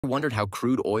Wondered how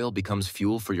crude oil becomes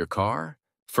fuel for your car?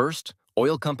 First,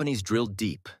 oil companies drill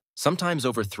deep, sometimes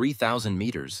over 3,000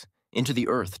 meters, into the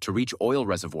earth to reach oil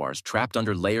reservoirs trapped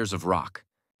under layers of rock.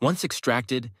 Once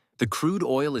extracted, the crude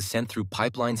oil is sent through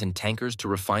pipelines and tankers to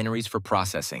refineries for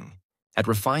processing. At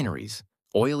refineries,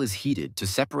 oil is heated to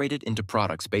separate it into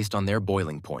products based on their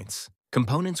boiling points.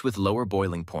 Components with lower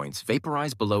boiling points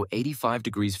vaporize below 85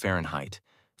 degrees Fahrenheit,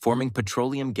 forming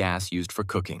petroleum gas used for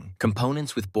cooking.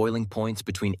 Components with boiling points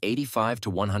between 85 to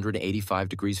 185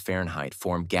 degrees Fahrenheit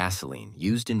form gasoline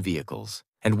used in vehicles,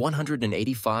 and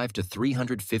 185 to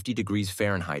 350 degrees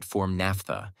Fahrenheit form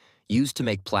naphtha, used to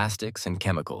make plastics and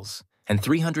chemicals, and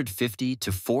 350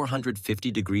 to 450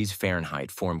 degrees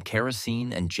Fahrenheit form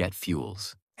kerosene and jet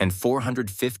fuels, and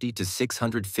 450 to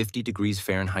 650 degrees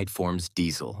Fahrenheit forms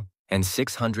diesel, and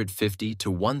 650 to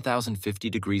 1050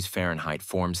 degrees Fahrenheit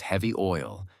forms heavy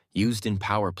oil, used in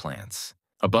power plants.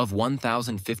 Above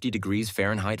 1050 degrees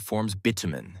Fahrenheit forms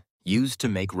bitumen, used to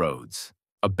make roads.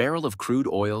 A barrel of crude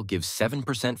oil gives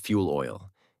 7% fuel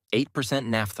oil, 8%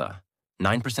 naphtha,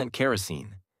 9%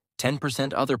 kerosene,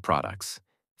 10% other products,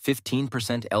 15%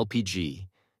 LPG,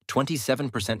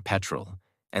 27% petrol,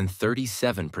 and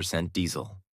 37%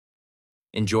 diesel.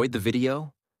 Enjoyed the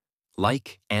video?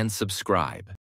 Like and subscribe.